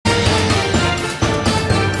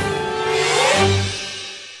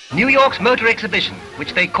New York's motor exhibition,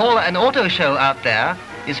 which they call an auto show out there,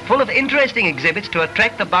 is full of interesting exhibits to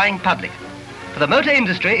attract the buying public. For the motor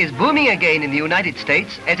industry is booming again in the United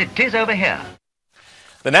States as it is over here.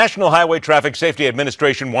 The National Highway Traffic Safety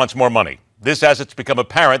Administration wants more money. This as it's become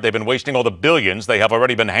apparent they've been wasting all the billions they have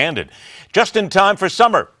already been handed. Just in time for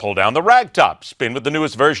summer, pull down the ragtop, spin with the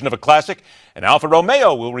newest version of a classic, and Alfa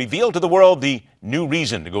Romeo will reveal to the world the new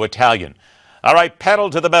reason to go Italian. All right,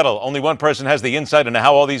 pedal to the metal. Only one person has the insight into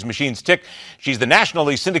how all these machines tick. She's the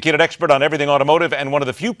nationally syndicated expert on everything automotive and one of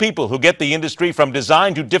the few people who get the industry from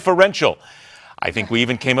design to differential. I think we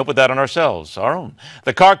even came up with that on ourselves, our own.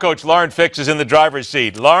 The car coach, Lauren Fix, is in the driver's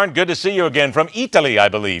seat. Lauren, good to see you again from Italy, I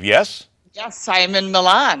believe, yes? Yes, I am in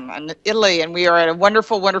Milan, in Italy, and we are at a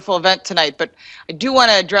wonderful, wonderful event tonight. But I do want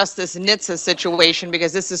to address this NHTSA situation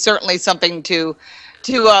because this is certainly something to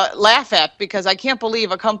laugh at, because I can't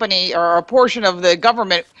believe a company or a portion of the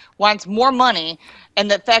government wants more money, and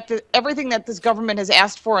the fact that everything that this government has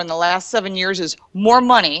asked for in the last 7 years is more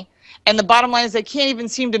money. And the bottom line is they can't even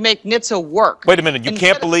seem to make NHTSA work. Wait a minute, you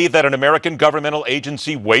can't believe that an American governmental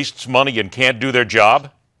agency wastes money and can't do their job?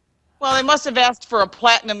 Well, they must have asked for a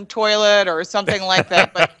platinum toilet or something like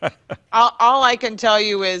that. But all I can tell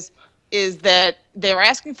you is that they're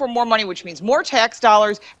asking for more money, which means more tax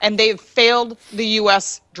dollars, and they've failed the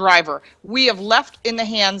U.S. driver. We have left in the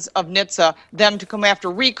hands of NHTSA them to come after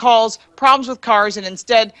recalls, problems with cars, and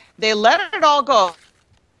instead they let it all go.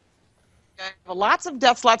 Lots of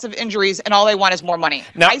deaths, lots of injuries, and all they want is more money.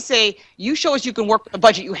 Now, I say, you show us you can work with the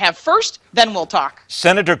budget you have first, then we'll talk.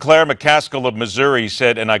 Senator Claire McCaskill of Missouri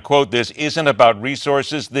said, and I quote, "This isn't about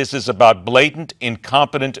resources, this is about blatant,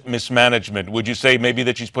 incompetent mismanagement." Would you say maybe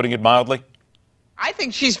that she's putting it mildly? I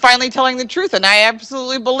think she's finally telling the truth, and I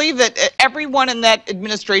absolutely believe that everyone in that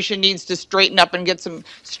administration needs to straighten up and get some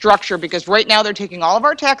structure, because right now they're taking all of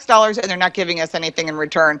our tax dollars and they're not giving us anything in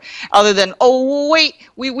return other than, oh, wait,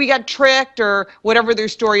 we got tricked, or whatever their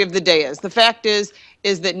story of the day is. The fact is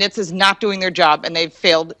that NHTSA is not doing their job, and they've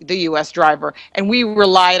failed the U.S. driver, and we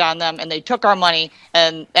relied on them, and they took our money,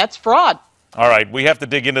 and that's fraud. All right, we have to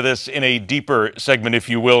dig into this in a deeper segment, if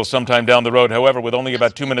you will, sometime down the road. However, with only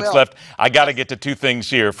about 2 minutes left, I got to get to two things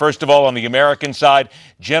here. First of all, on the American side,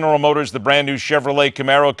 General Motors, the brand new Chevrolet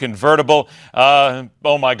Camaro convertible.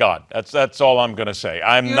 Oh my God, that's all I'm going to say.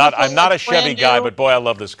 I'm not a Chevy guy, but boy, I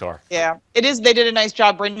love this car. Yeah, it is. They did a nice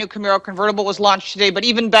job. Brand new Camaro convertible was launched today, but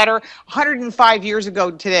even better, 105 years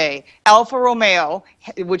ago today, Alfa Romeo,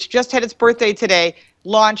 which just had its birthday today,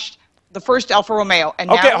 launched the first Alfa Romeo.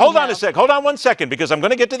 And okay, hold on a sec. Hold on 1 second, because I'm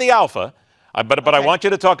going to get to the Alfa, but okay. I want you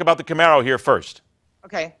to talk about the Camaro here first.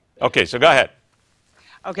 Okay. Okay, so go ahead.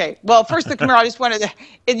 Okay. Well, first the Camaro, I just wanted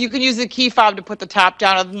to, you can use the key fob to put the top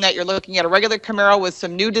down. Other than that, you're looking at a regular Camaro with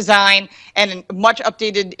some new design and a much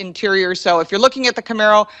updated interior. So if you're looking at the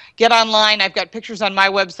Camaro, get online. I've got pictures on my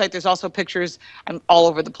website. There's also pictures all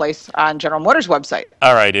over the place on General Motors' website.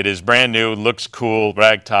 All right. It is brand new, looks cool,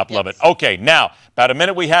 ragtop, love it. Okay, now, about a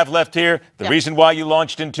minute we have left here. The reason why you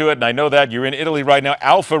launched into it, and I know that you're in Italy right now,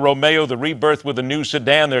 Alfa Romeo, the rebirth with a new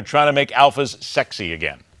sedan. They're trying to make Alfas sexy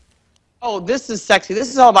again. Oh, this is sexy.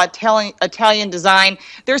 This is all about Italian design.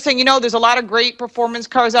 They're saying, you know, there's a lot of great performance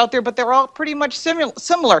cars out there, but they're all pretty much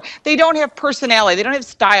similar. They don't have personality. They don't have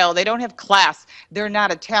style. They don't have class. They're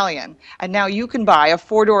not Italian. And now you can buy a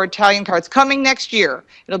four-door Italian car. It's coming next year.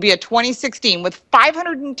 It'll be a 2016 with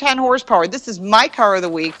 510 horsepower. This is my car of the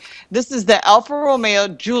week. This is the Alfa Romeo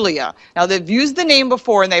Giulia. Now, they've used the name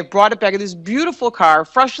before, and they've brought it back. This beautiful car,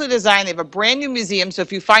 freshly designed. They have a brand new museum. So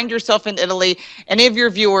if you find yourself in Italy, any of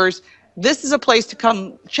your viewers, this is a place to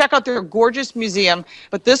come check out their gorgeous museum.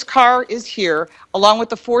 But this car is here, along with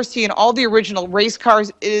the 4C and all the original race cars.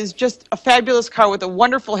 It is just a fabulous car with a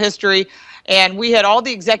wonderful history. And we had all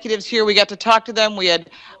the executives here. We got to talk to them. We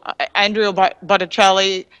had Andrea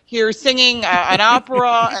Botticelli here singing an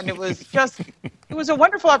opera, and it was a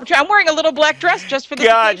wonderful opportunity. I'm wearing a little black dress just for this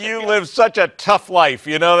God, occasion. you live such a tough life.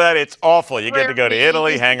 You know that? It's awful. You get to go to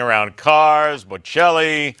Italy, hang around cars,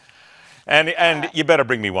 Botticelli. And you better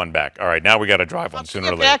bring me one back. All right, now we got to drive one sooner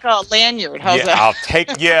or later. Back a lanyard. How's that? I'll take.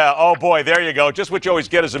 Yeah. Oh boy, there you go. Just what you always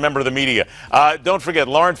get as a member of the media. Don't forget,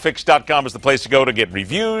 LaurenFix.com is the place to go to get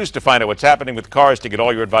reviews, to find out what's happening with cars, to get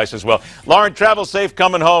all your advice as well. Lauren, travel safe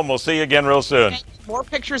coming home. We'll see you again real soon. More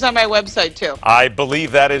pictures on my website too. I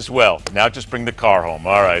believe that as well. Now just bring the car home.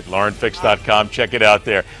 All right, LaurenFix.com. Check it out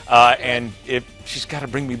there. And she's got to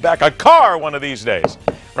bring me back a car one of these days.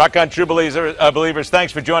 Rock on, true believers.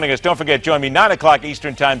 Thanks for joining us. Don't forget, join me 9 o'clock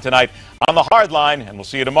Eastern Time tonight on The Hard Line, and we'll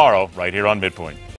see you tomorrow right here on MidPoint.